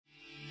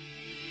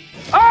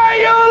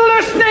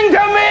listening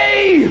to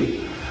me?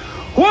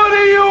 What do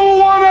you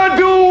want to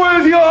do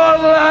with your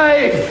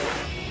life?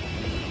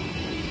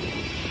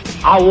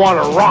 I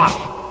want to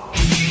rock.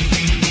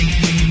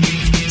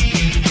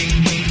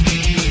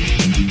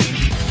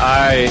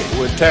 I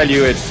would tell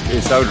you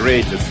it's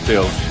outrageous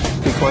still.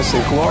 Because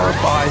it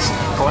glorifies,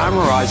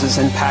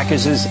 glamorizes, and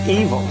packages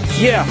evil.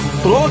 Yeah,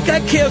 but all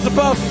that cares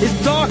about is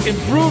dark and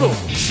brutal.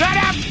 Shut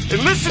up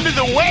and listen to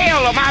the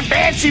wail of my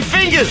banshee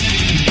fingers.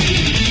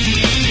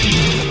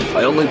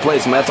 I only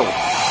plays metal.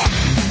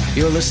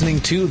 You're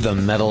listening to The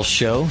Metal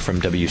Show from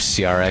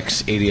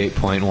WCRX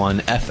 88.1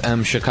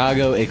 FM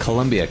Chicago, a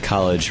Columbia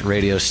College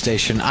radio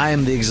station. I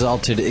am the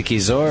Exalted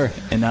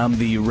Ickyzor. And I'm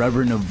the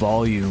Reverend of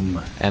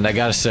Volume. And I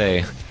gotta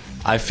say,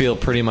 I feel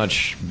pretty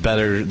much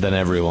better than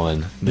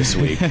everyone this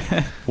week.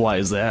 Why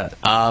is that?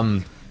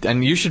 And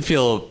you should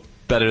feel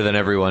better than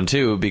everyone,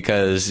 too,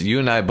 because you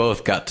and I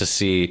both got to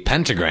see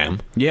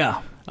Pentagram.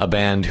 Yeah. A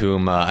band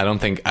whom I don't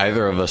think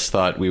either of us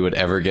thought we would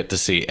ever get to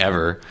see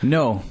ever.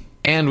 No.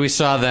 And we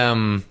saw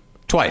them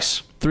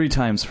twice. 3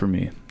 times for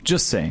me.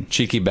 Just saying.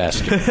 Cheeky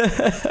bastard.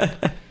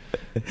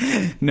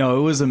 No,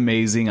 it was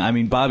amazing. I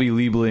mean, Bobby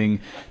Liebling,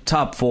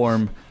 top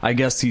form. I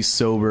guess he's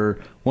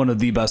sober. One of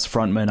the best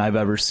frontmen I've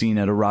ever seen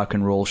at a rock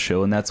and roll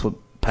show, and that's what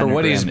Pentagram for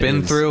what he's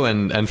been is. through,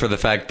 and for the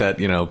fact that,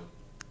 you know,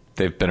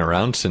 they've been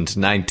around since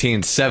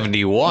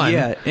 1971.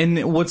 Yeah,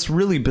 and what's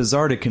really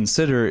bizarre to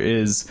consider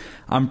is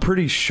I'm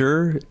pretty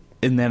sure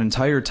in that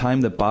entire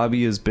time that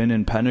Bobby has been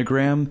in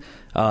Pentagram,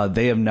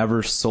 they have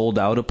never sold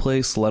out a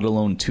place, let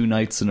alone 2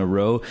 nights in a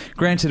row.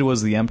 Granted, it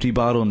was the Empty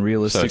Bottle, and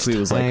realistically it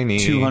was tiny.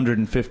 like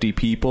 250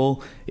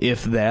 people,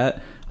 if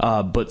that.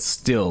 But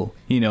still,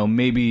 you know,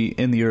 maybe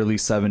in the early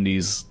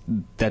 70s,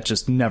 that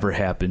just never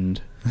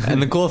happened.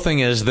 And the cool thing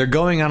is, they're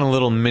going on a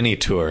little mini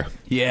tour.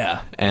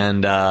 Yeah.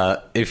 And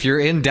if you're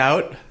in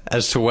doubt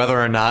as to whether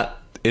or not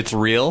it's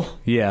real,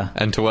 yeah,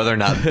 and to whether or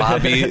not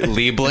Bobby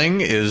Liebling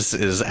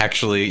is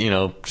actually, you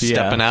know,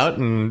 stepping out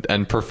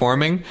and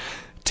performing,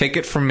 take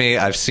it from me,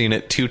 I've seen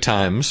it 2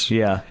 times.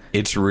 Yeah.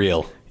 It's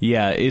real.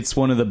 Yeah, it's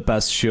one of the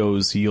best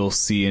shows you'll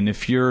see. And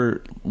if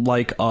you're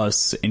like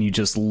us and you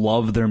just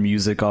love their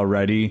music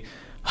already,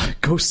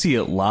 go see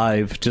it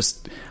live.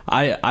 Just,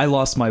 I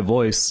lost my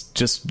voice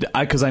just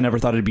because I never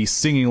thought I'd be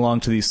singing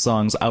along to these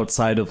songs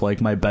outside of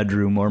like my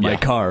bedroom or my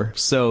car.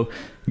 So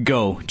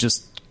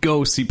just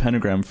go see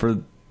Pentagram for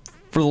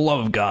the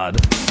love of God.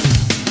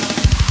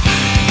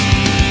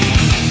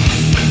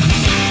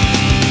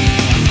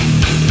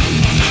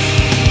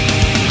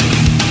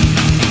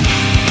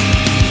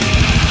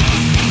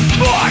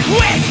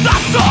 With the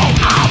soul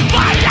of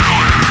my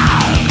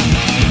life,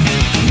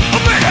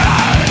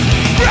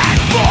 bred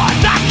for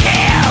the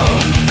kill.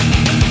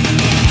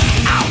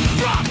 Out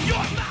from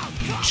your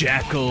mouth.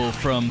 Jackal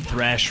from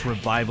thrash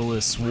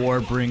revivalist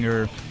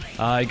Warbringer.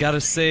 I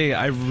gotta say,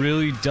 I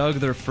really dug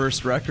their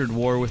first record,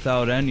 War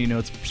Without End. You know,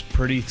 it's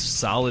pretty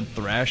solid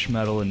thrash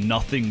metal and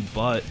nothing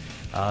but.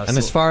 And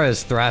as far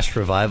as thrash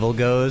revival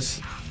goes,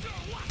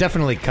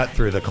 definitely cut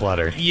through the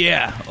clutter.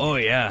 Yeah, oh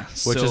yeah.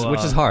 Which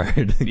is hard,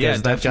 because yeah,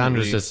 that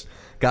genre's just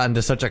gotten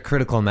to such a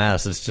critical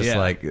mass. It's just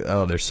like,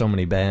 oh, there's so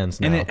many bands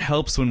now. And it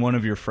helps when one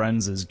of your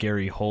friends is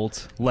Gary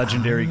Holt,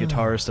 legendary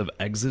guitarist of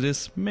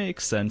Exodus.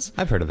 Makes sense.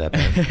 I've heard of that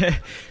band.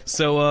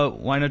 So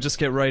why not just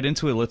get right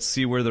into it? Let's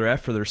see where they're at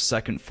for their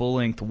second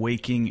full-length,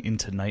 Waking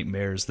into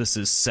Nightmares. This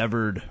is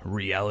Severed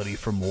Reality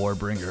from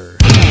Warbringer.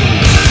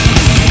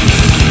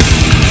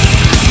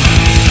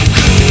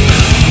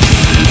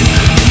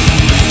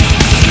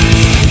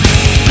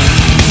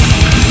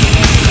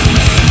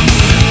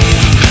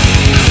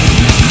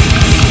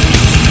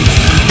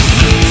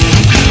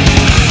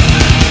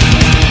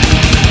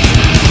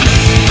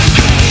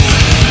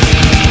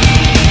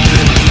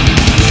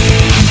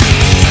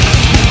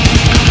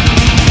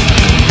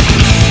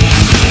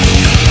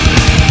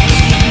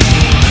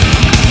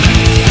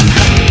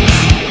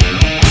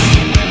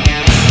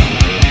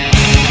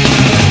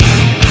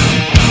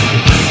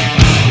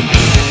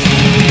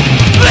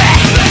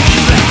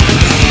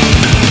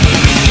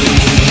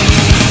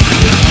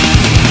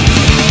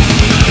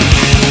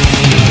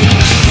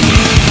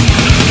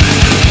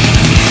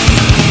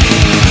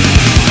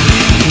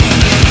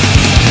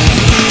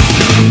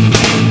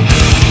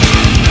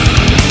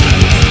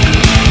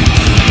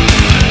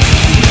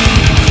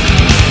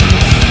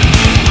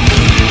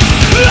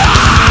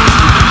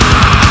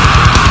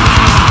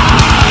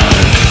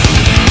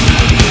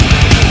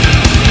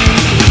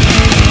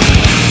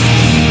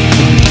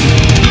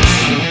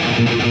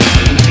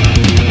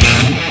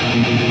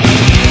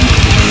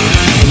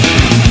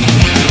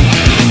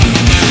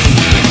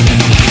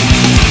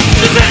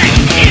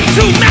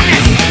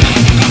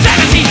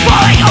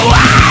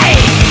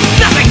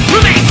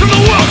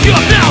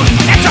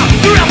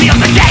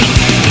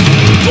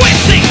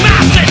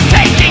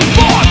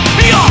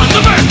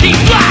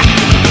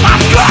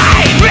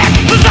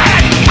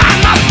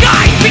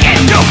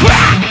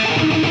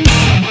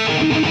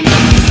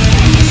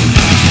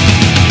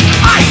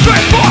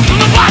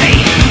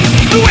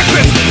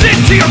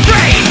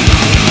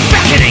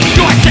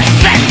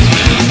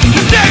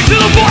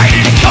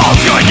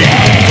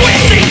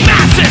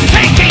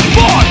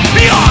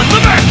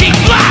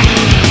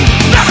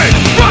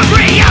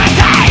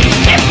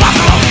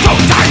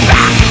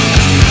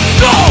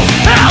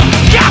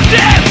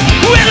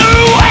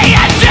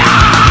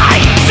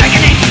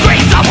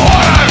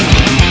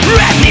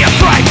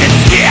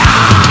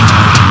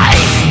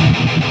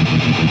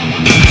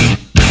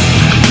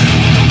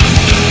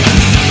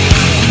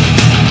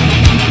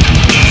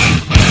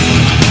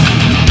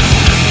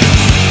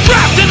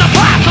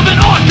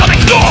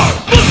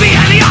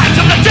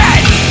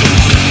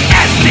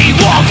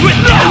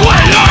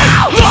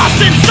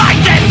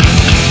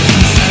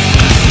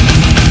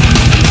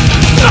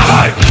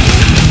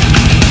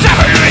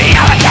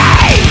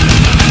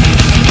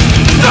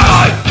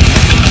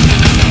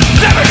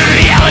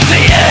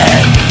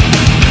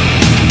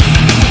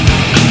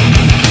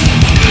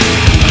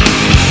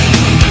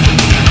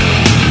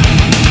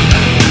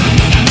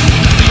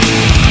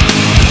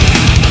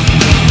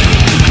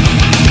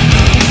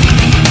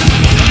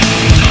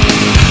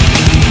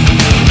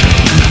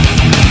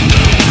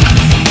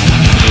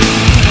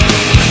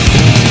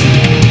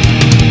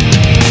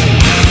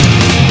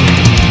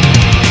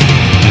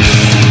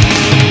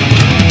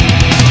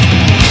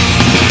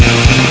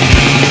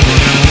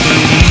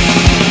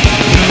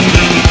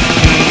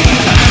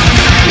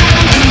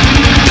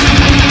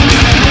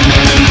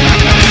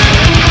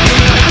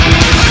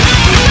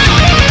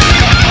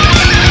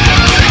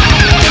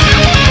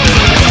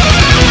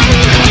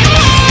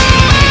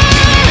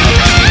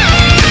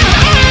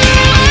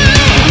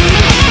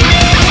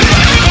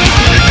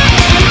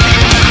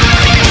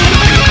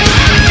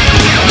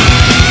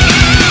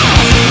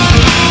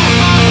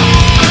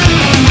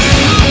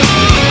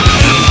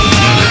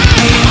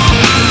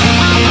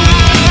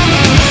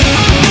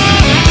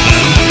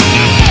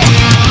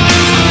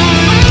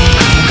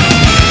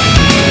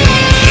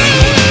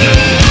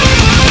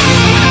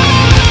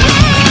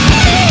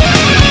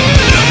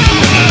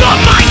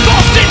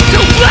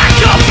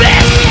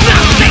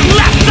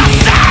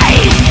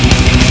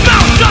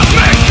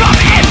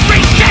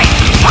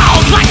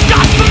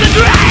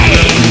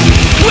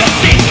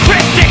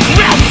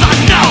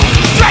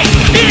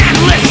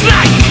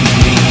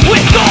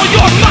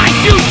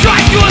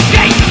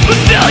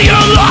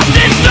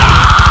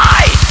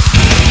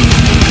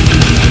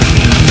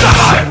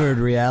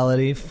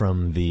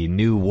 from the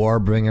new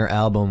Warbringer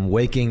album,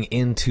 Waking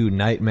into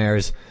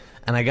Nightmares.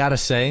 And I gotta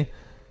say,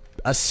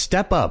 a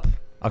step up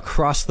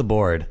across the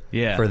board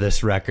for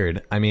this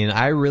record. I mean,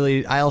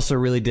 I also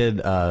really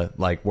did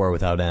like War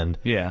Without End.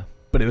 Yeah.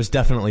 But it was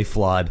definitely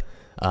flawed,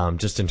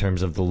 just in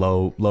terms of the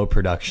low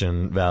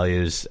production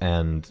values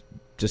and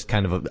just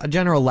kind of a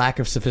general lack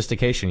of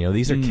sophistication. You know,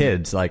 these are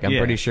kids. Like, I'm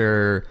pretty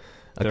sure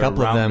a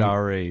couple of them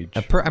our age.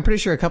 I'm pretty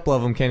sure a couple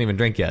of them can't even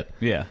drink yet.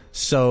 Yeah.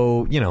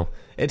 So, you know,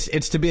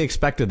 it's to be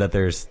expected that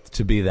there's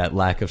to be that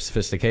lack of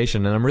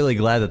sophistication, and I'm really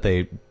glad that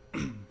they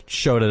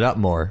showed it up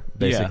more,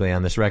 basically,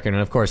 on this record.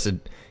 And of course,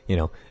 it, you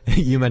know,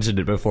 you mentioned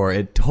it before,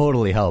 it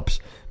totally helps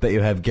that you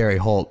have Gary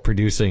Holt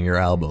producing your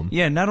album.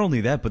 Yeah, not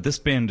only that, but this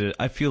band,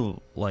 I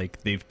feel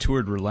like they've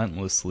toured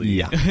relentlessly.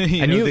 Yeah.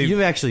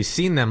 You've actually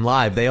seen them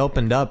live. They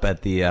opened up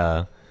at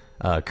the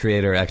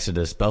Creator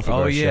Exodus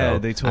Belfagor show.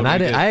 They totally and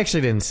did. I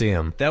actually didn't see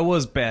him. That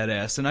was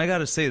badass, and I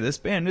gotta say, this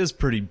band is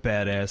pretty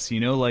badass. You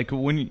know, like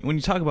when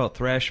you talk about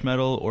thrash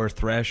metal or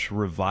thrash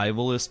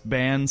revivalist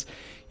bands,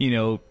 you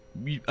know,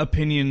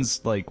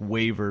 opinions like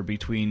waver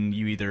between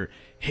you either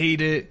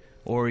hate it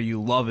or you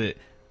love it.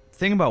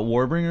 Thing about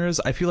Warbringer is,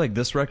 I feel like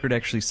this record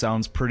actually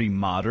sounds pretty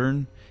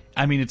modern.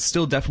 I mean, it's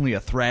still definitely a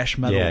thrash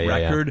metal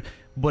record,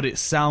 but it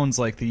sounds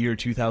like the year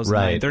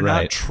 2009. They're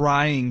not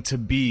trying to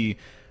be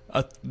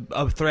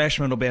a thrash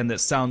metal band that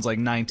sounds like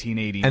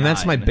 1989. And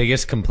that's my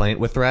biggest complaint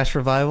with thrash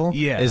revival.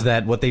 Is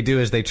that what they do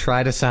is they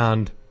try to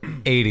sound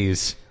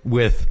 80s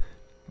with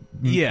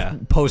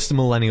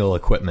post-millennial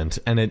equipment,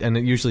 and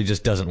it usually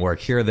just doesn't work.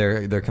 Here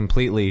they're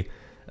completely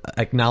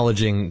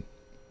acknowledging,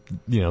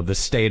 you know, the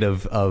state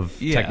of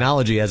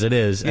technology as it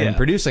is, and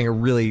producing a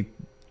really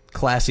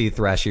classy,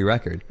 thrashy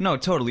record. No,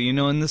 totally. You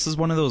know, and this is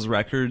one of those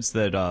records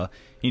that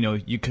you know,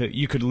 you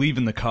could leave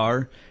in the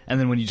car, and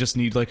then when you just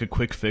need like a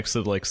quick fix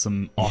of like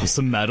some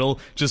awesome metal,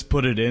 just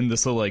put it in.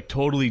 This will like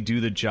totally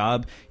do the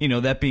job. You know,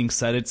 that being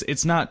said,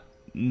 it's not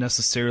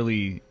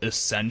necessarily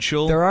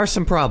essential. There are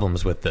some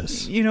problems with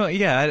this. You know,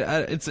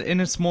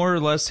 it's more or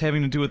less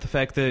having to do with the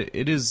fact that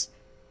it is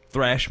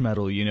thrash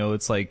metal. You know,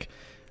 it's like,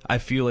 I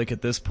feel like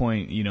at this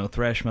point, you know,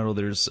 thrash metal,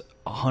 there's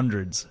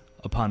hundreds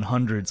upon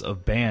hundreds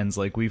of bands.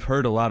 Like, we've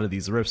heard a lot of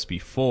these riffs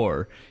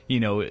before. You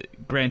know,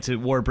 granted,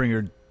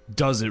 Warbringer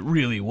does it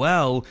really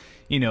well,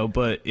 you know,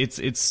 but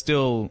it's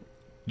still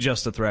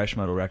just a thrash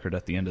metal record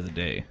at the end of the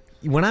day.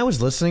 When I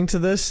was listening to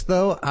this,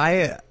 though,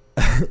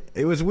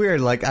 it was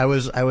weird. Like, I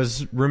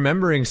was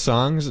remembering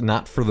songs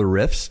not for the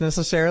riffs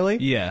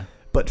necessarily,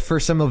 but for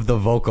some of the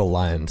vocal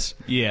lines.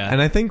 And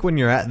I think when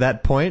you're at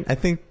that point, I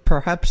think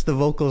perhaps the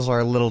vocals are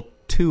a little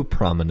too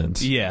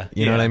prominent. You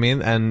know what I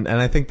mean? And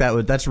I think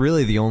that's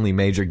really the only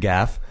major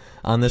gaffe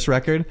on this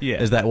record,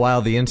 is that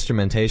while the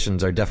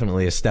instrumentations are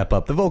definitely a step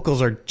up, the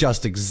vocals are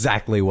just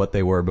exactly what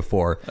they were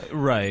before.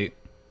 Right.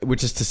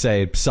 Which is to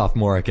say,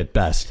 sophomoric at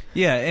best.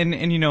 Yeah,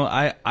 and you know,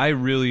 I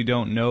really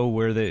don't know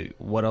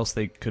what else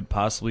they could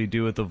possibly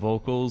do with the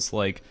vocals.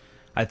 Like,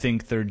 I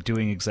think they're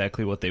doing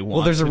exactly what they want.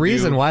 Well, there's a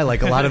reason do. why,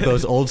 like, a lot of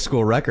those old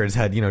school records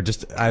had, you know,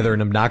 just either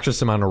an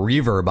obnoxious amount of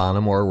reverb on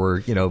them or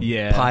were, you know,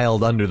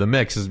 piled under the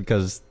mix, is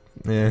because,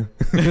 they're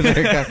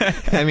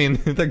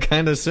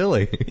kind of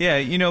silly. Yeah,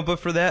 you know, but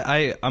for that,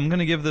 I'm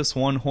gonna give this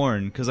one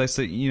horn, because I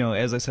said, you know,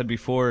 as I said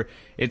before,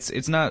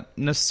 it's not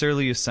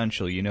necessarily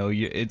essential. You know,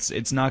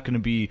 it's not gonna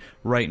be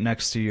right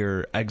next to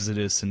your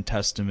Exodus and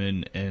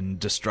Testament and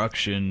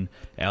Destruction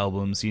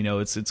albums. You know,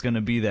 it's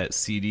gonna be that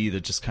CD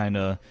that just kind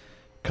of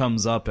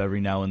comes up every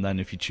now and then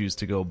if you choose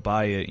to go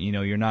buy it. You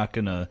know, you're not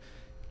gonna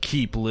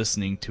keep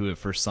listening to it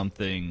for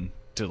something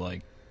to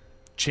like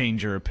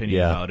change your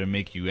opinion about and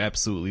make you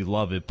absolutely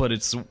love it, but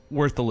it's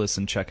worth a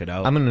listen. Check it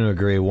out. I'm going to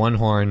agree. One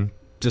horn.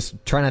 Just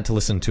try not to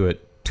listen to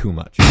it too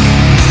much.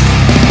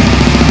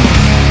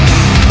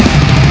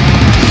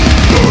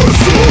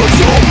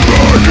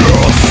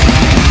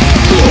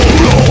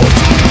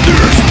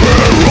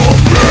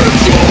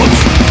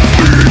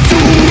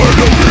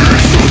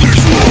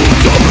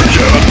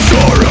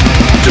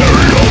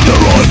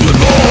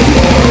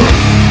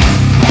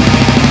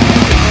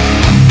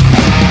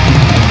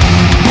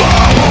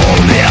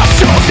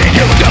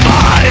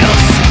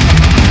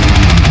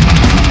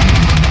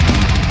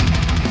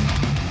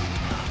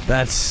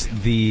 That's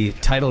the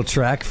title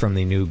track from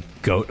the new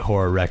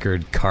Goatwhore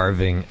record,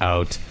 Carving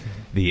Out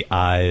the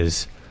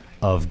Eyes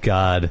of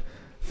God,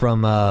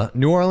 from a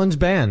New Orleans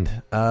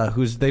band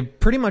they've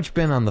pretty much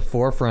been on the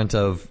forefront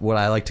of what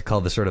I like to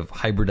call the sort of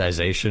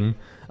hybridization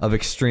of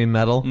extreme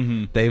metal.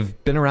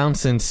 They've been around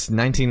since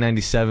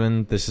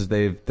 1997.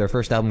 Their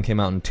first album came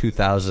out in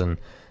 2000,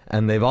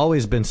 and they've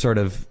always been sort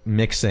of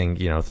mixing,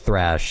 you know,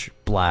 thrash,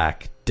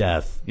 black,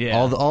 death,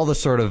 all the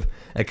sort of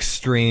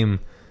extreme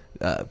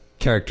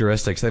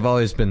characteristics. They've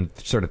always been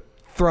sort of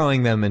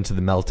throwing them into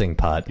the melting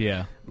pot.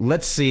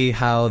 Let's see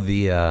how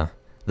the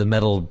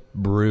metal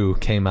brew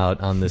came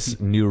out on this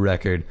new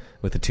record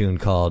with a tune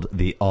called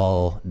The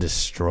All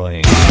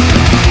Destroying.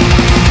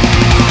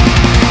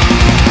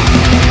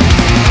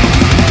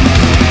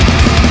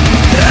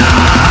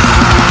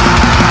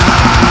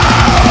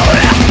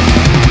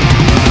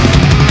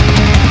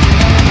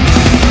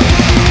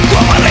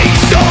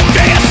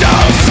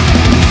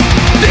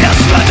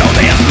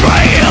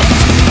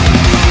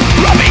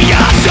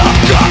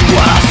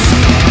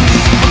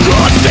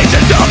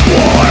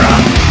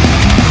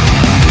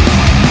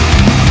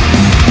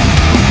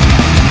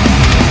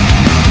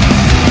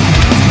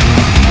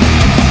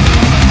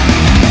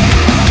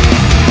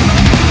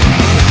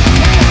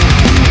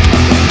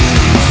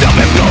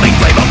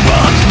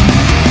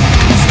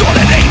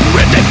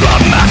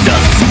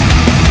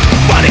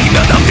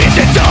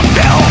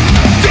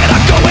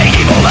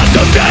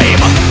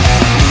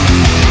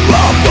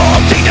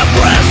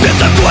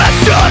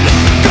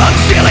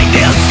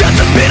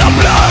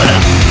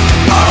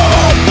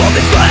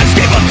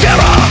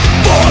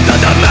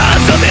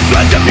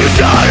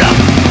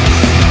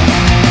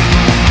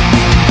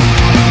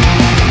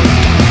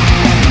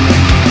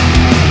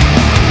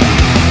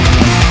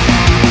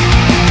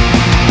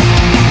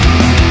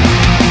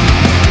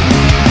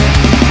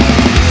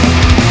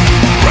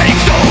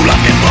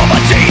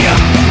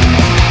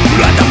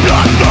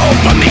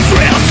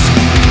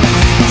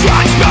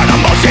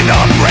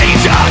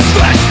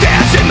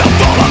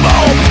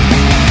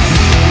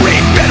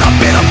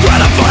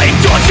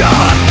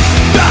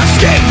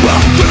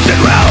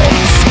 and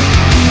realms.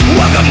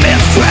 Welcome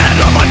this thread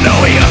of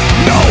unknowing.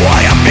 No,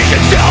 I am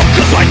being self,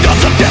 cause my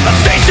thoughts of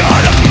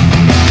devastation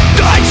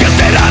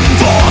digested and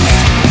forced.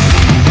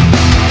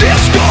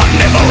 This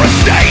carnivorous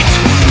state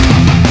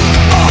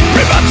of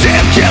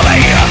primitive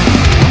killing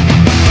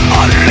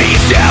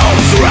unleash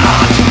hell's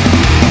wrath.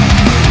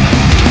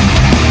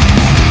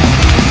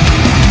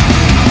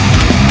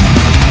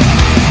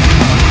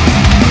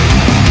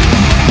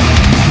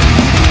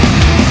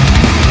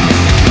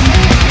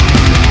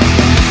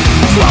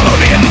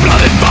 Swallowed in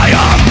blood and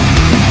fire,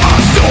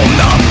 assume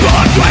the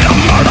birthright of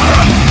murder.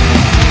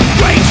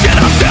 Great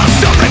genesis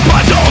of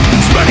reprisal,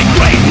 spreading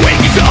great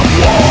wings of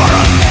war.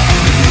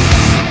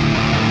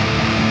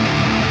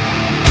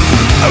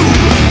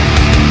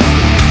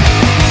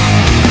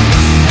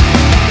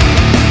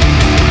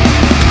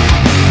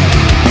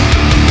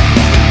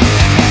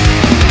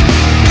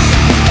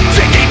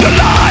 Taking the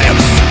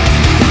lives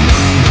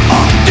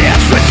of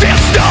this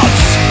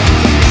resistance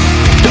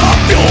to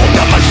fuel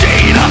the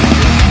machine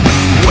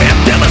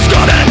with endless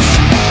carnage.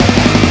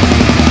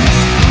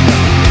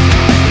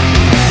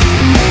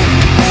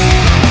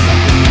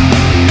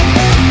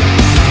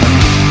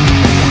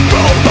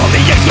 Roll on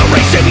the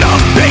exploration of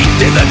fate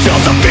in the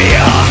jaws of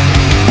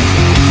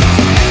fear.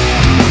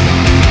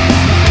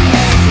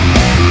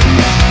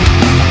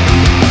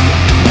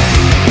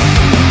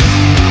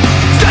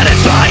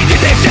 Satisfied in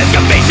this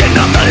excavation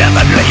of the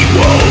heavenly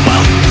womb.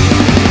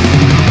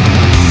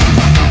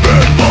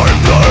 Burn my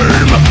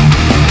flame,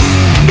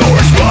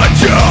 nourish my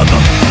death.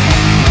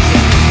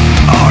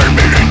 I'm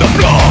eating the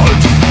blood,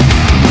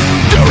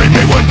 tearing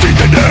me with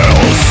teeth and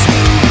nails.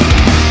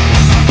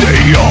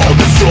 They all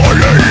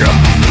destroying,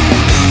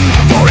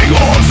 pouring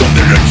on some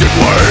the ancient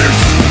ways.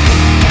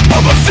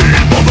 I'm a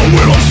seed for the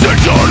will of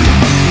Satan,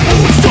 who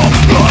stops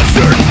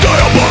blasting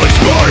diabolic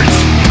spines.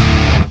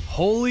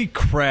 Holy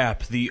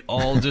crap, the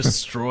all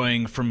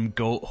destroying from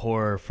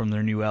Goatwhore from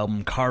their new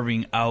album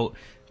Carving Out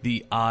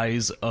the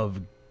Eyes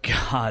of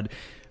God.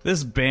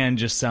 This band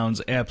just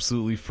sounds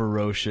absolutely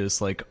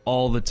ferocious, like,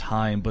 all the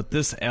time, but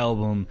this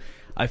album,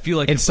 I feel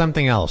like It's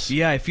something else.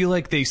 yeah, I feel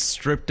like they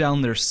stripped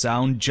down their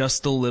sound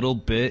just a little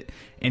bit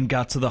and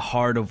got to the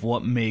heart of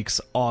what makes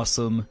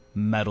awesome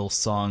metal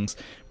songs.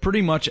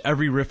 Pretty much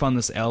every riff on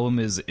this album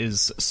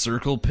is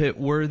circle pit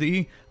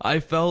worthy,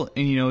 I felt,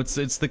 and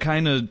it's the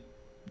kind of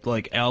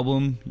like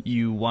album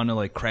you want to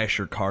like crash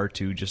your car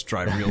to, just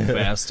drive real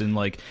fast and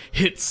like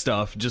hit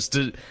stuff just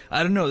to,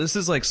 I don't know, this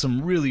is like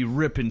some really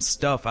ripping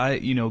stuff.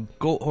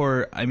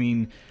 Goatwhore, I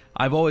mean,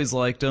 I've always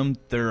liked them.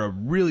 They're a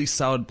really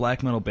solid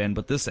black metal band,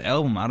 but this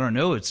album, I don't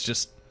know, it's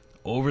just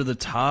over the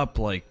top,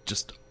 like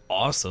just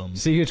awesome.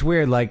 See, it's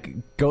weird. Like,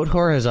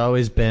 Goatwhore has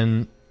always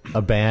been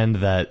a band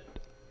that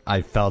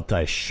I felt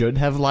I should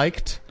have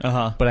liked,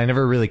 but I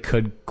never really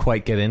could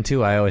quite get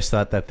into. I always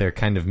thought that their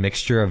kind of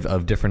mixture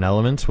of different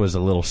elements was a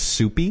little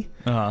soupy,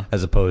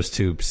 as opposed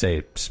to,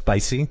 say,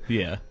 spicy.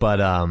 Yeah.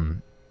 But,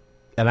 and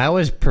I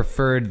always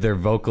preferred their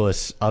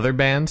vocalist's other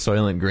band,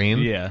 Soylent Green.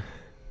 Yeah.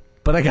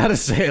 But I gotta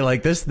say,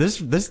 like, this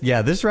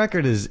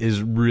record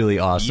is really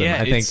awesome. Yeah,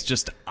 I think it's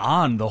just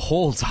on the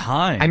whole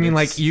time. I mean,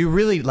 like, you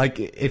really,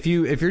 like, if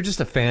you're just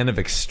a fan of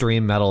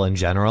extreme metal in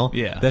general,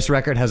 Yeah. this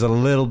record has a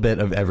little bit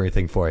of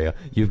everything for you.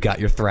 You've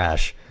got your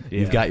thrash,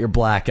 you've got your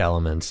black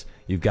elements,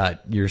 you've got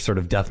your sort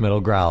of death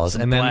metal growls,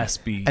 Some and then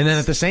blast beats. and then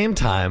at the same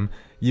time,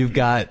 you've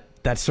got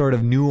that sort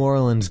of New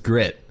Orleans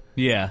grit.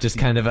 Yeah. Just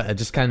kind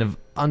of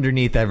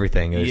underneath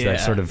everything is that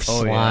Yeah. sort of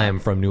Oh, slime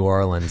yeah. from New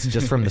Orleans,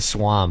 just from the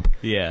swamp.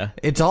 Yeah.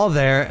 It's all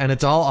there, and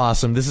it's all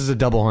awesome. This is a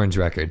Double Horns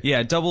record.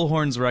 Yeah, Double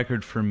Horns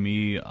record for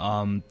me.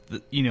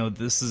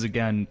 This is,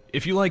 again,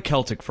 if you like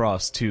Celtic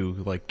Frost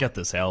too, like, get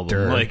this album,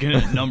 Durr. like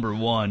number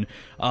one.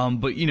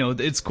 But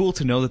it's cool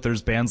to know that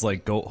there's bands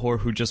like Goatwhore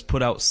who just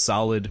put out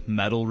solid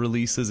metal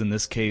releases. In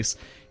this case,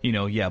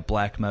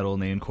 black metal,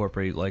 and they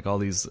incorporate like all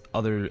these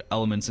other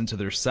elements into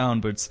their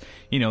sound. But it's,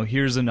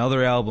 here's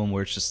another album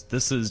where it's just,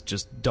 this is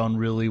just done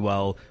really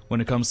well when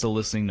it comes to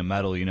listening to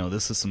metal.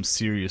 This is some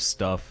serious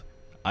stuff.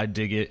 I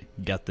dig it.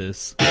 Get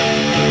this.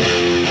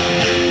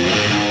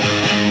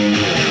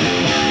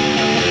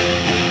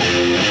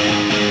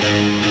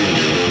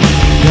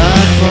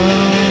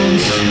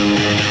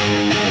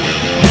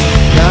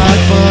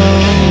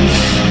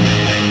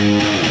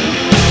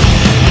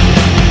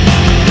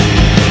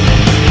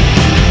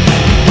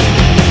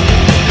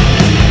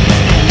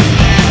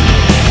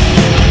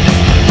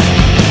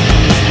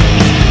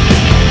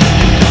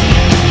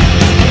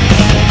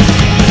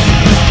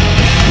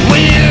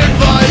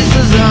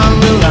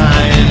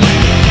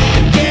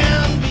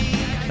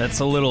 That's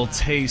a little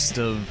taste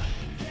of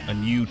a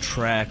new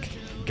track,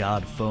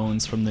 God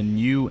Phones, from the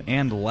new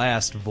and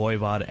last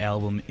Voivod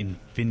album,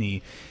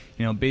 Infini.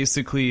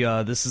 Basically,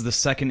 this is the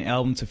second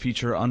album to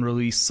feature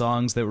unreleased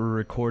songs that were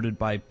recorded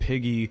by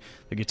Piggy,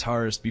 the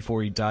guitarist,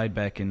 before he died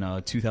back in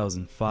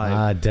 2005.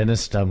 Ah,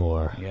 Dennis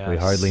Dumore. Yes. We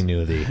hardly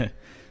knew thee.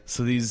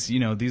 So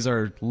these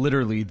are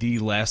literally the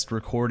last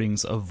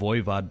recordings of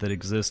Voivod that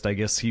exist. I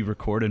guess he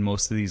recorded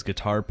most of these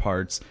guitar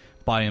parts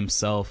by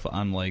himself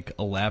on like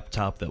a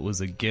laptop that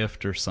was a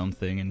gift or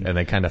something, and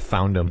they kind of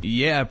found him.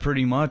 Yeah,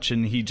 pretty much,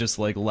 and he just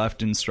like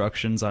left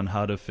instructions on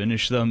how to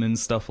finish them and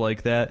stuff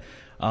like that.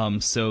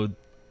 So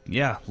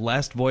yeah,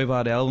 last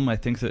Voivod album. I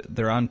think that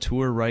they're on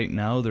tour right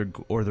now. They're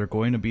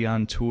going to be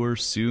on tour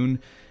soon.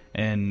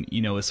 And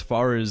you know, as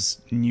far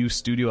as new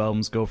studio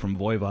albums go from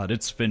Voivod,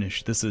 it's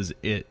finished. This is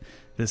it.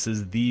 This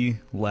is the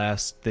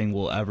last thing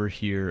we'll ever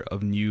hear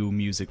of new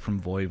music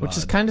from Voivod. Which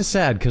is kind of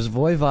sad, because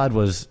Voivod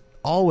was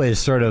always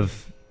sort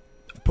of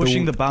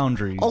pushing the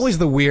boundaries. Always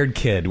the weird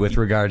kid with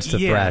regards to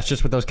thrash,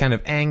 just with those kind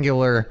of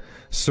angular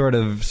sort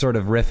of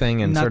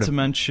riffing, and not to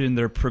mention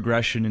their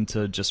progression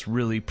into just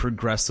really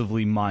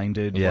progressively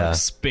minded, like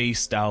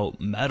spaced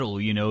out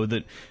metal, you know,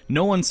 that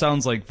no one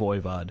sounds like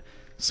Voivod.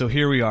 So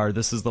here we are.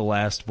 This is the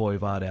last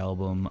Voivod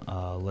album.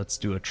 Let's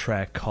do a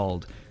track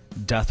called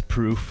Death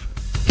Proof.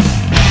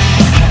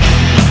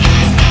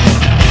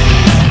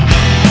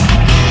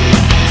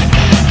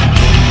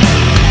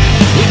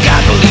 We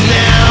gotta live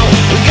now,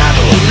 we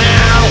gotta live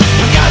now,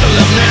 we gotta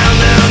live now,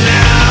 now,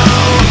 now.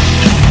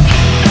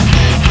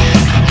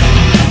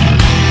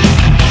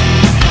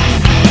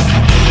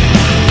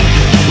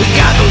 We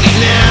gotta live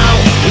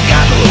now, we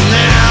gotta live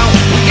now,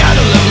 we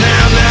gotta live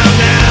now, now,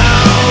 now.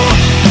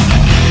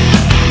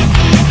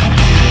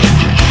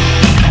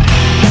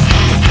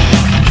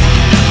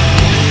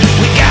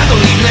 We gotta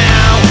live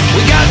now,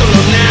 we gotta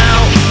live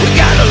now, we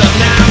gotta live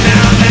now,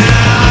 now, now.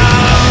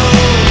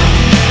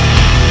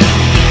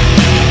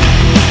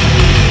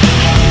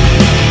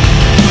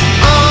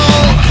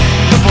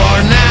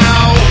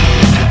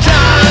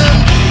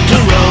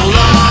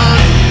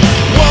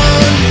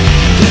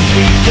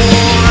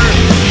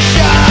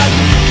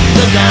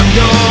 Damn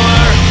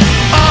door,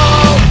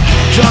 all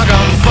drunk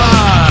on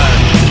fire,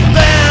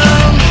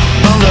 then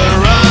on the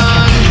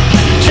run,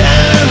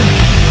 turn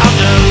off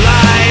the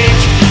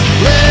light,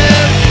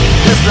 live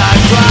this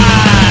life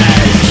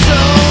right. So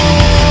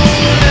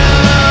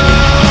now,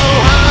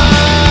 how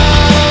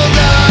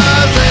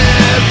does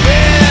it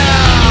feel?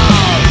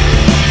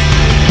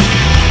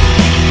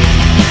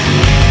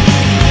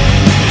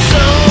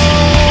 So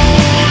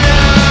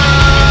now,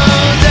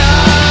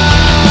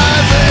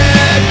 does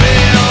it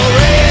feel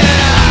real?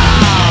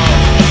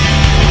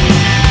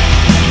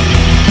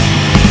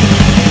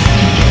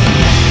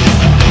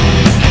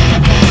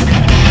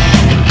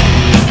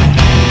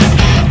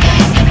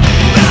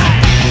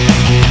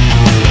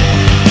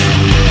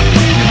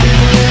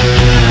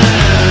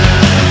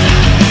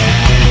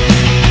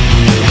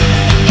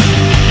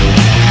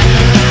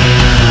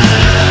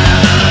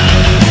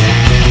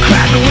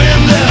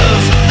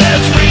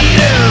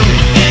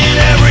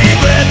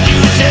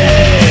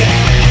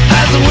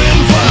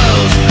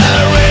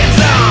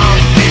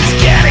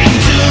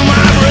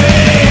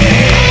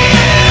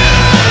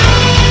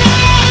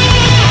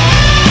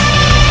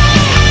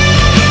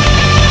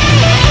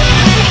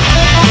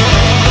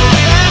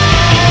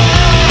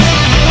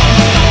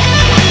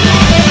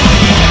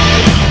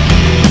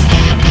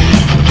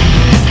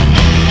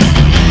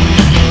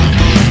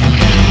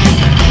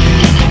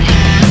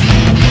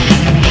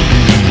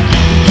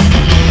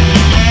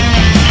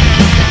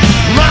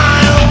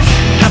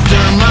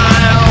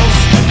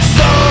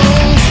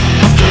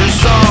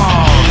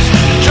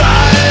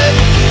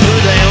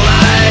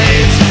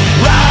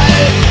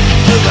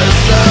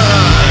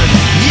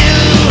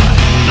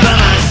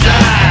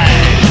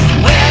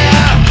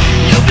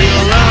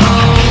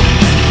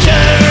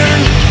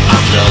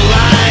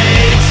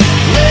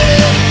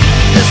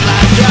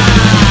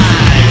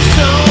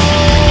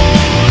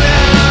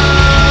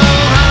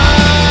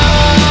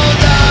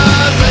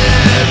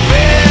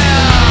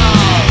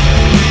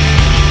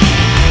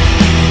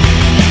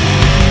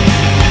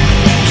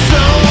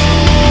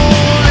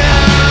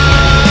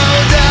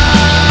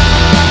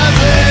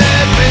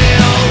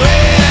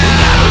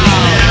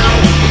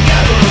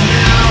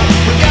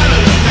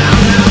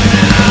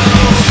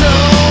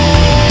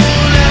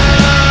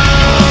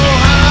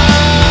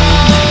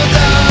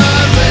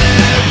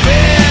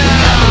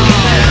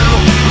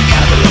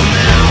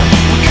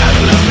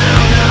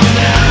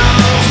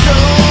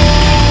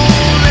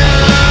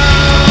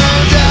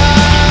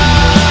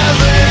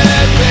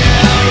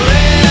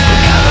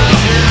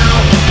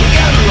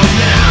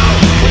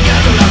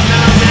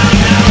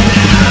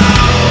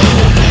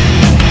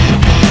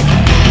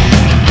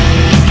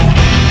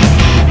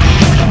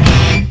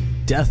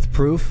 Death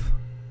Proof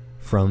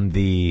from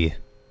the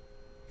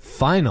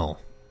final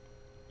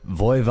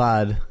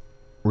Voivod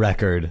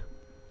record,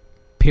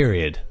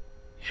 period.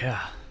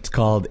 Yeah. It's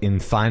called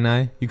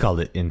Infini. You called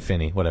it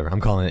Infini, whatever.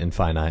 I'm calling it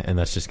Infini, and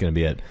that's just going to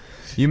be it.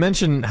 You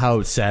mentioned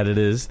how sad it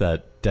is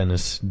that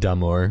Dennis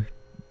Dumore,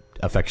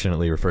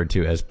 affectionately referred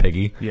to as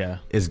Piggy,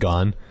 is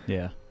gone.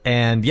 Yeah.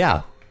 And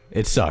yeah,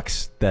 it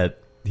sucks that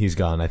he's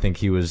gone. I think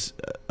he was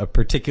a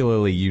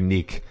particularly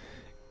unique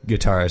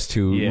guitarist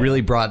who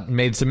really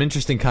made some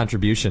interesting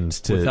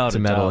contributions to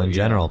metal in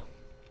general.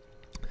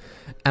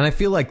 And I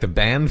feel like the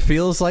band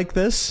feels like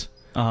this.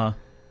 Uh-huh.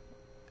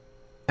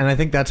 And I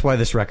think that's why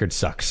this record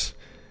sucks.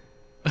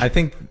 I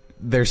think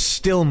they're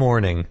still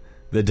mourning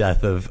the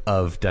death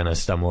of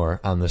Dennis Dunmore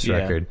on this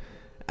record.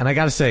 And I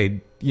got to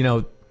say,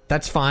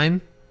 that's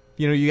fine.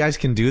 You guys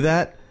can do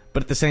that.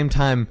 But at the same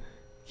time,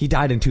 he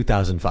died in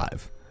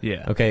 2005.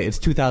 Yeah. Okay, it's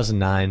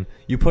 2009.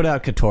 You put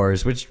out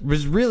Couture's, which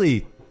was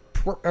really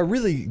a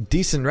really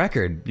decent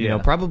record.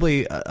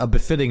 Probably a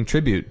befitting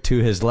tribute to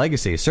his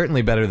legacy.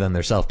 Certainly better than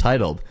their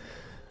self-titled.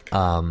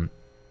 But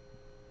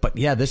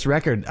yeah, this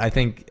record, I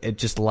think it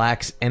just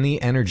lacks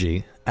any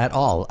energy at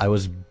all. I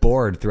was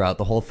bored throughout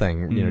the whole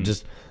thing.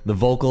 Just the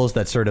vocals,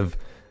 that sort of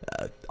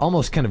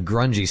almost kind of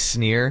grungy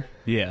sneer.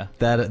 Yeah.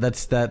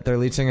 That their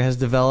lead singer has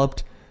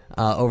developed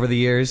over the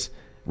years.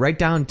 Right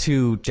down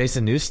to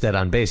Jason Newsted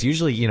on bass.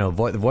 Usually,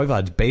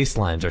 Voivod's bass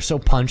lines are so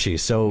punchy,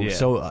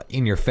 so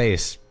in your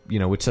face,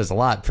 which says a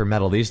lot for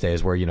metal these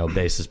days, where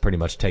bass is pretty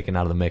much taken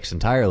out of the mix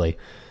entirely.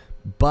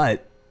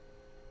 But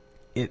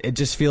it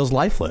just feels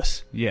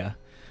lifeless. Yeah.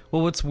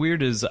 Well, what's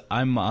weird is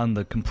I'm on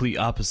the complete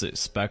opposite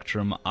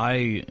spectrum.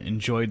 I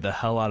enjoyed the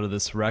hell out of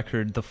this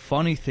record. The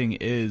funny thing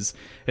is,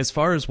 as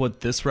far as what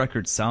this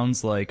record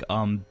sounds like,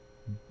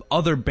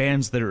 other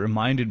bands that it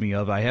reminded me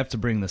of, I have to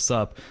bring this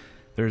up.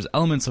 There's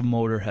elements of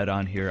Motorhead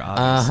on here,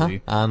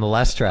 obviously. On the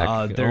last track.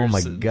 Oh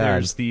my god.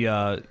 There's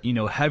the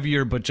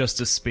heavier but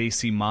just a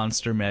spacey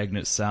Monster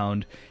Magnet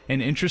sound.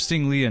 And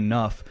interestingly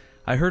enough,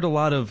 I heard a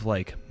lot of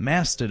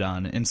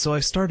Mastodon, and so I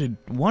started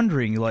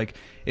wondering,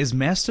 is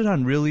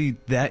Mastodon really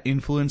that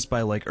influenced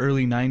by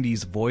early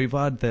 90s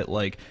Voivod that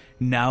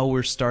now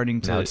we're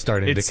starting to it's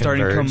starting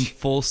to come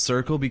full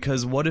circle?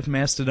 Because what if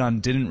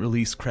Mastodon didn't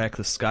release Crack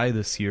the Sky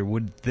this year?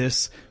 Would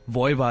this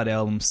Voivod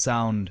album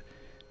sound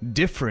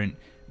different?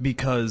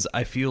 Because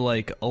I feel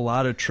like a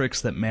lot of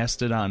tricks that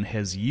Mastodon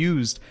has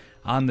used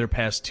on their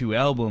past two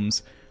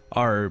albums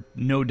are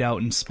no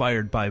doubt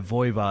inspired by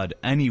Voivod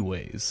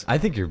anyways. I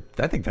think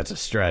that's a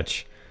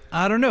stretch.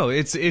 I don't know.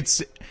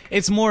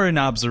 It's more an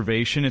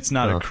observation. It's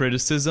not a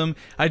criticism.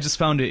 I just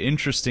found it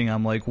interesting.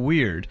 I'm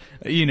weird.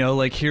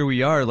 Here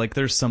we are.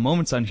 There's some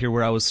moments on here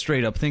where I was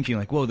straight up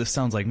thinking whoa, this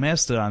sounds like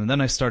Mastodon. And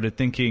then I started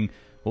thinking,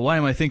 well, why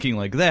am I thinking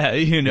like that?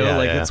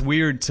 It's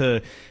weird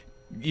to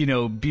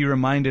be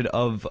reminded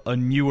of a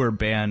newer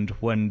band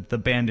when the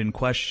band in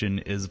question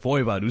is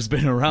Voivod, who's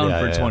been around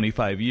for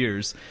 25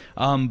 years.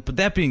 But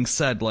that being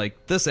said,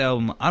 this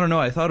album, I don't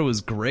know, I thought it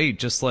was great.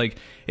 Just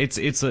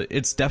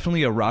it's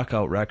definitely a rock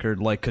out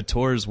record like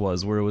Couture's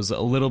was, where it was a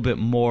little bit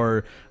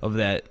more of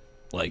that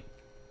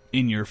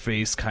in your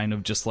face kind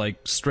of just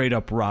straight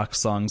up rock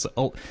songs,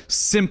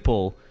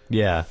 simple.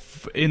 Yeah,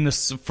 for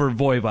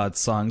Voivod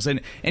songs,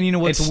 and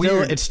what's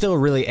weird? It's still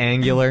really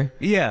angular,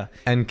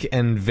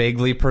 and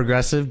vaguely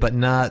progressive, but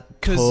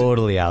not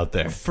totally out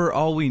there. For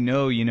all we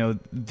know,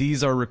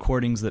 these are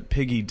recordings that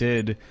Piggy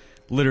did,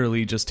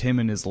 literally just him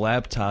and his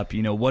laptop.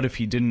 What if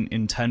he didn't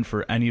intend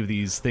for any of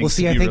these things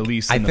to be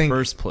released in the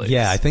first place?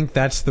 Yeah, I think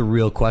that's the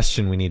real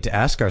question we need to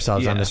ask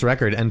ourselves on this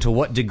record, and to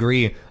what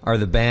degree are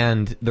the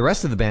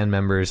rest of the band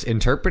members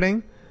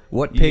interpreting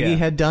what Piggy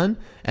had done,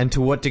 and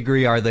to what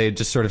degree are they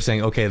just sort of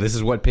saying, okay, this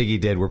is what Piggy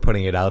did, we're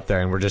putting it out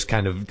there, and we're just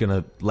kind of going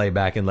to lay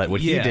back and let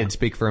what he did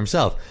speak for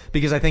himself.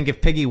 Because I think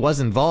if Piggy was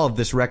involved,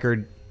 this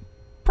record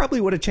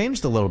probably would have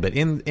changed a little bit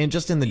in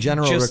the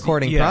general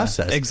recording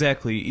process.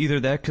 Exactly. Either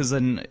that, because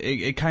then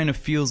it kind of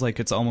feels like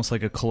it's almost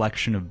like a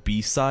collection of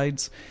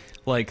B-sides.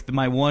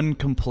 My one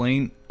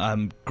complaint,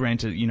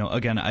 granted,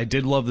 again, I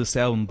did love this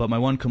album, but my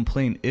one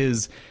complaint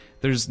is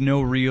there's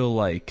no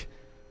real,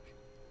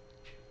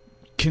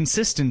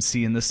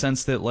 consistency, in the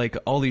sense that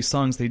all these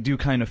songs, they do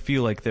kind of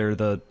feel like they're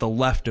the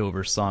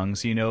leftover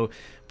songs,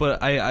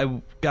 but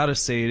I gotta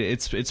say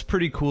it's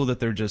pretty cool that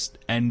they're just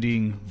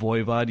ending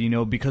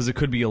Voivod, because it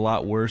could be a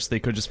lot worse.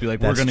 They could just be we're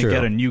gonna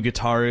get a new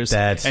guitarist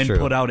and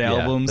put out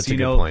albums. That's a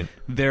good point.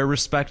 They're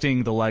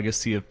respecting the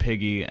legacy of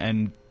Piggy,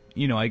 and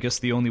I guess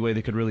the only way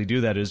they could really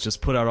do that is just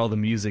put out all the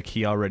music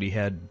he already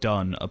had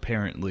done,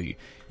 apparently.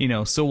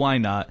 So why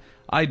not?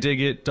 I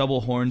dig it.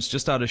 Double Horns,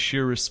 just out of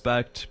sheer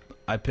respect,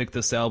 I picked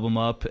this album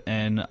up,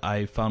 and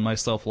I found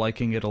myself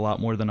liking it a lot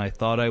more than I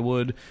thought I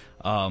would.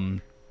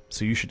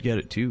 So you should get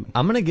it too.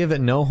 I'm going to give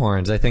it no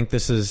horns. I think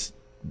this is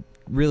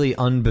really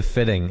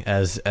unbefitting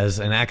as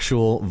an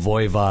actual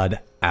Voivod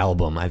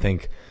album. I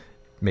think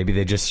maybe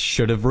they just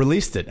should have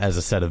released it as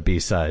a set of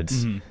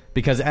B-sides. Mm-hmm.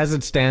 Because as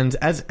it stands,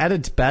 at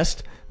its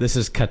best, this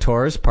is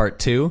Couture's Part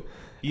 2,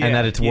 and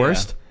at its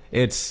worst,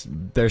 it's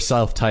their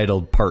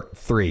self-titled Part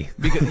 3.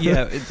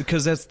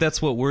 Because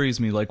that's what worries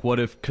me. What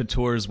if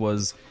Couture's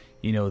was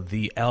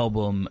the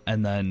album,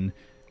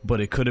 but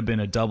it could have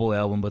been a double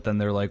album, but then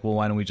they're well,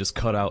 why don't we just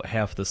cut out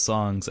half the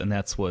songs, and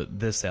that's what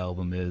this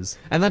album is.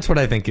 And that's what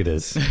I think it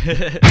is.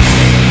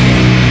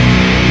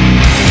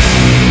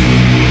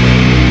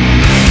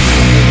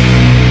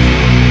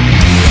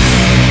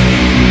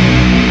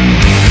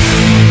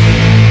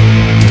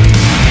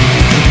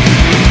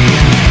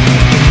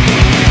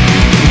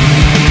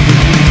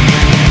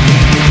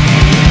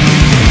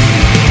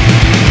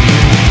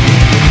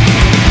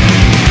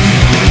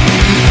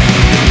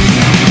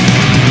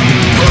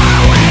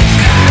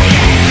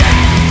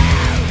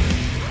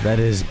 That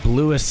is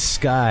Bluest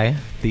Sky,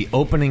 the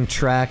opening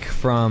track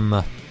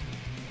from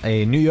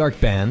a New York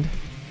band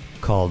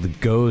called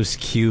Goes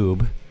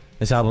Cube.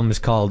 This album is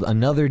called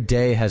Another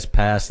Day Has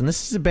Passed, and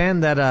this is a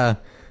band that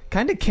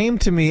kind of came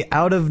to me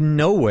out of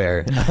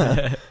nowhere.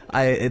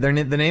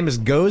 The name is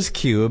Goes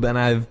Cube, and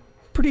I'm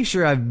pretty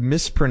sure I've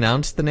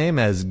mispronounced the name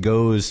as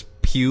Goes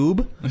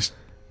Pube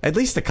at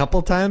least a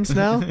couple times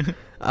now.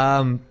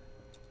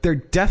 They're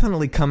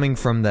definitely coming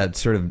from that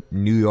sort of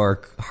New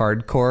York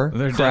hardcore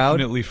They're crowd.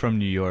 definitely from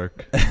New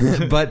York.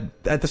 But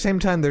at the same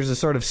time, there's a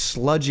sort of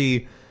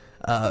sludgy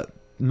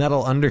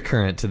metal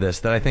undercurrent to this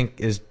that I think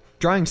is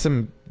drawing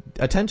some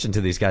attention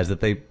to these guys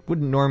that they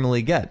wouldn't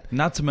normally get.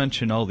 Not to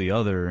mention all the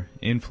other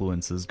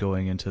influences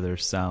going into their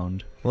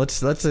sound. Let's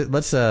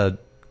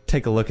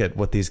take a look at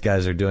what these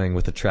guys are doing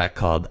with a track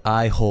called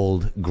I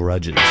Hold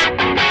Grudges.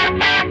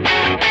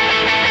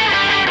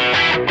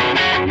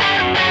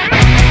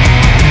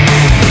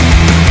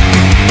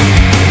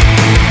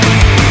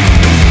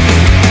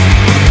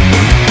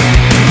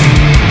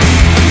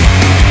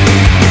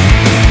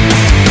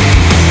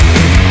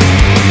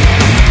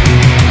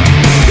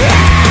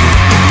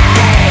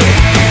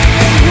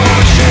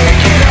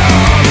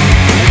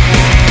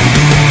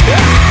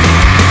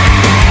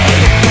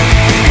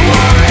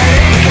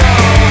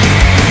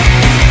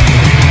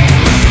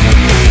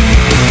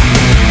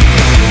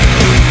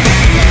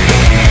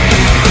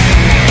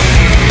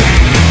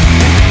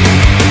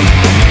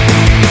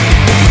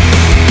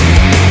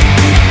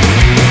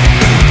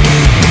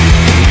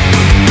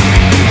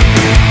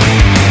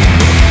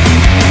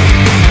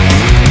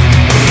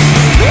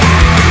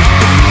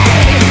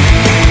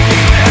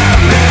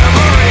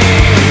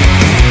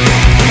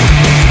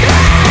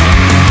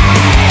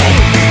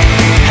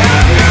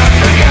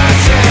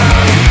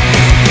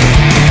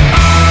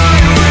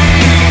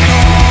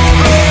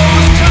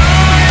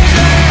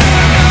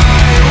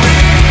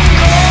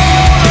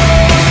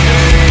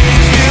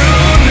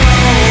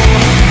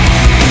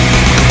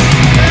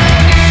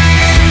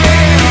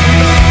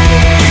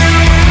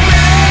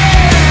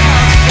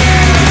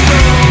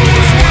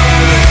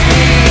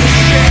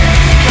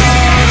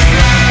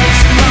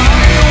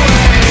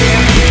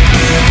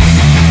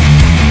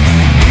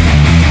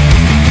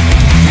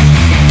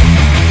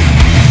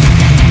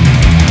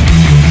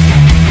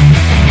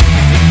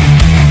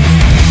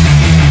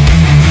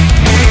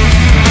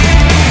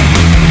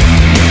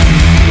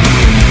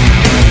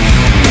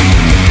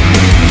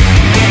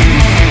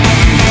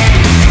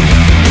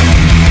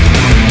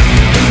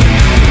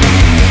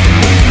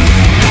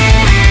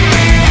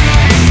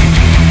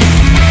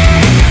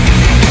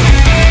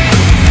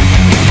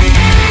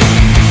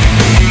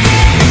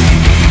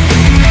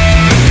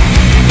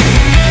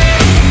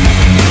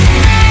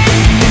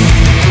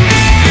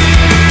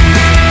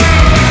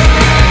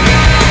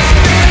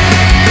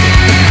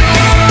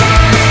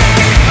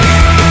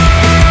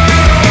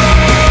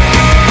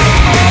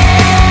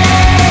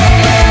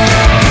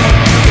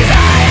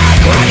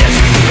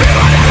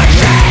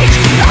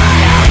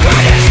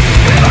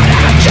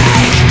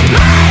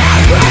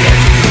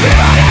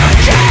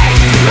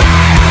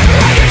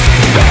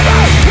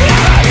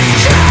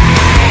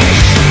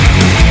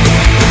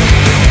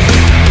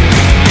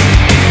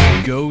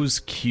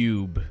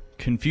 Cube.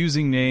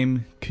 Confusing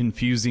name,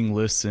 confusing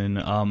listen.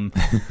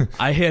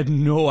 I had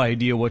no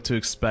idea what to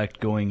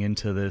expect going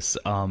into this,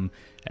 and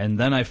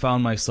then I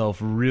found myself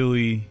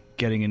really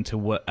getting into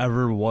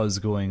whatever was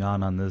going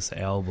on this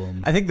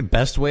album. I think the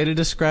best way to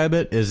describe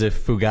it is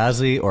if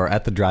Fugazi or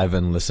At the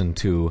Drive-In listened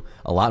to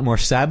a lot more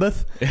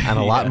Sabbath and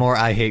a lot more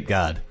I Hate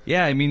God.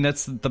 Yeah, I mean,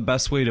 that's the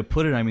best way to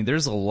put it. I mean,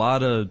 there's a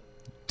lot of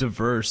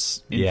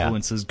diverse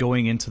influences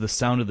going into the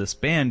sound of this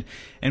band,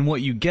 and what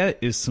you get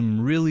is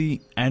some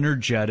really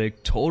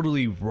energetic,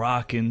 totally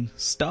rockin'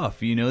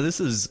 stuff. You know,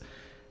 this is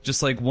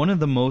just like one of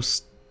the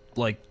most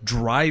like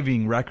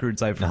driving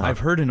records I've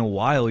heard in a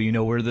while, you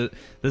know, where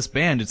this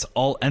band, it's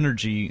all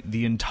energy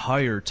the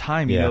entire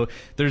time. You know,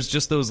 there's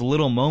just those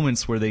little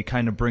moments where they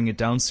kind of bring it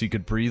down so you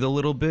could breathe a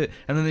little bit,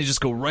 and then they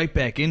just go right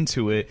back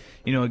into it.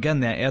 You know, again,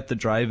 that At the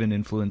Drive-In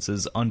influence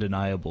is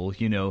undeniable,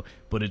 you know,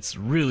 but it's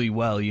really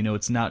well, you know,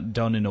 it's not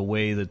done in a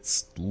way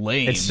that's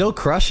lame. It still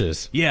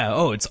crushes. Yeah,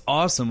 oh, it's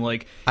awesome.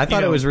 Like, I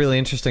thought it was really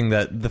interesting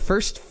that the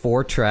first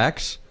 4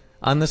 tracks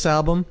on this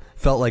album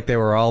felt like they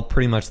were all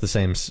pretty much the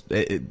same,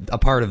 a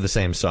part of the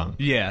same song.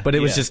 Yeah. But it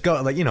was just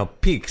like, you know,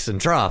 peaks and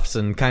troughs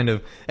and kind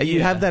of,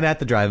 you have that At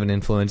the Drive-In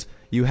influence.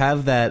 You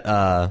have that,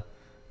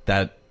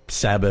 that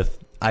Sabbath,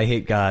 I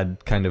Hate God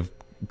kind of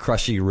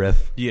crushy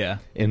riff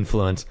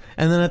influence.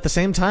 And then at the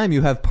same time,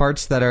 you have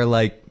parts that are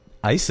like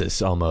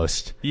ISIS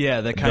almost.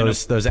 Yeah, that kind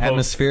of those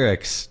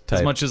atmospherics type.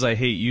 As much as I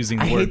hate using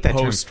the word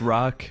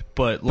post-rock,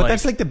 but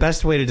that's like the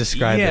best way to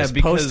describe this.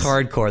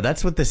 Post-hardcore.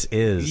 That's what this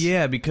is.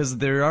 Yeah, because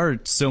there are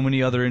so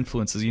many other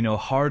influences. You know,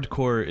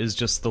 hardcore is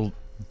just the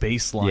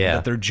baseline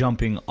that they're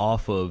jumping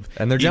off of.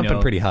 And they're jumping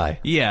pretty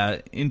high.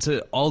 Yeah,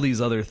 into all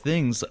these other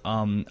things.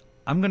 I'm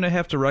going to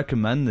have to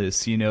recommend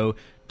this, you know.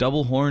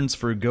 double horns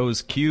for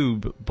Go's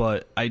Cube,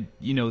 but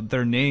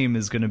their name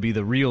is going to be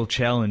the real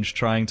challenge,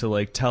 trying to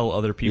like tell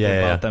other people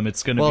about them.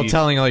 It's going to be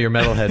telling all your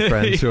metalhead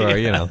friends who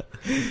are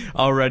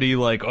already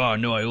like, oh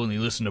no, I only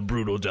listen to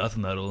brutal death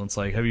metal. And it's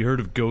like, have you heard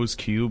of Go's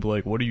Cube?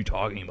 Like, what are you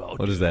talking about?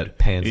 What is that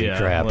pansy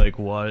crap? Like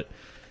what?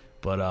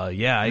 But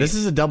this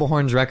is a double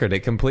horns record. It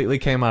completely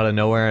came out of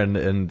nowhere,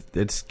 and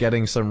it's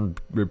getting some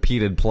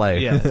repeated play.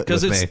 Yeah,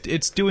 because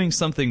it's doing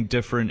something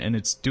different, and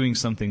it's doing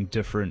something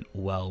different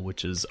well,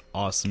 which is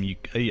awesome.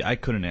 I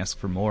couldn't ask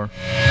for more.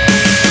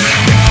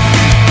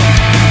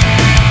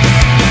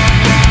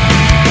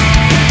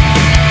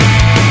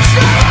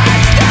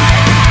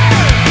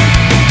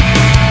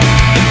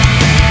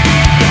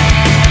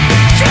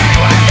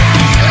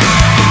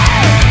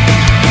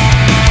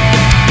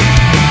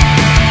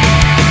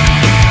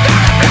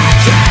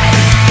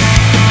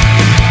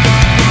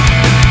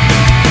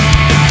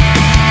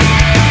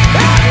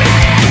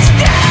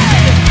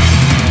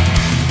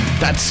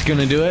 That's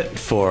gonna do it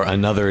for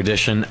another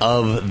edition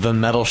of The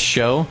Metal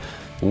Show.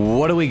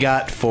 What do we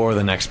got for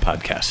the next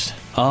podcast?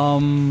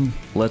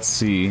 Let's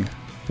see.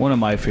 One of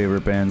my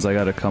favorite bands, I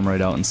gotta come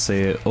right out and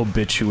say it,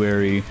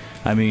 Obituary.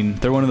 I mean,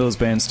 they're one of those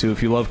bands too.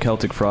 If you love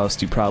Celtic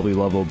Frost, you probably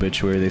love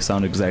Obituary. They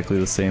sound exactly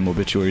the same.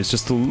 Obituary is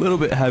just a little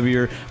bit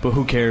heavier, but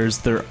who cares?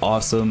 They're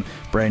awesome.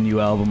 Brand new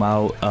album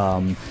out.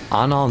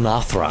 Anal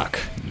Nathrak.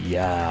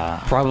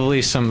 Yeah.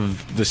 Probably some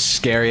of the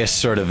scariest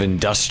sort of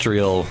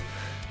industrial,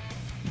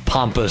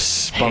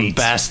 pompous,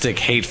 bombastic,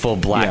 hateful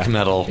black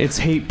metal. It's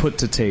hate put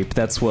to tape.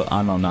 That's what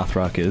Anal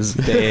Nathrak is.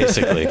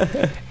 Basically.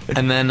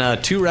 And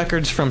then 2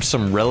 records from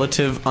some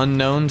relative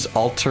unknowns,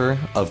 Altar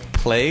of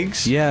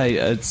Plagues. Yeah,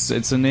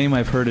 it's a name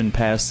I've heard in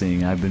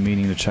passing. I've been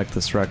meaning to check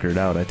this record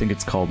out. I think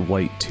it's called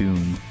White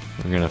Tomb.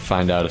 We're going to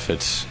find out if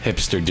it's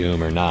hipster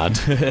doom or not,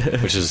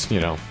 which is,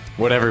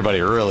 what everybody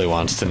really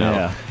wants to know.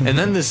 Yeah. And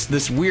then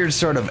this weird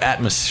sort of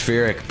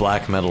atmospheric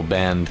black metal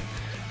band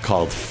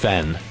called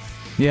Fen.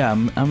 Yeah,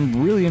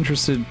 I'm really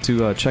interested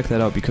to check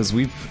that out because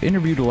we've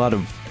interviewed a lot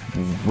of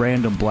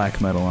random black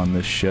metal on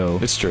this show.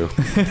 It's true.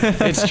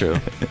 It's true.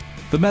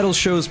 The Metal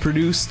Show is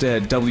produced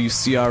at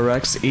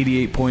WCRX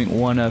 88.1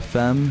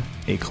 FM,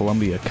 a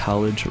Columbia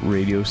College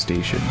radio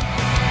station.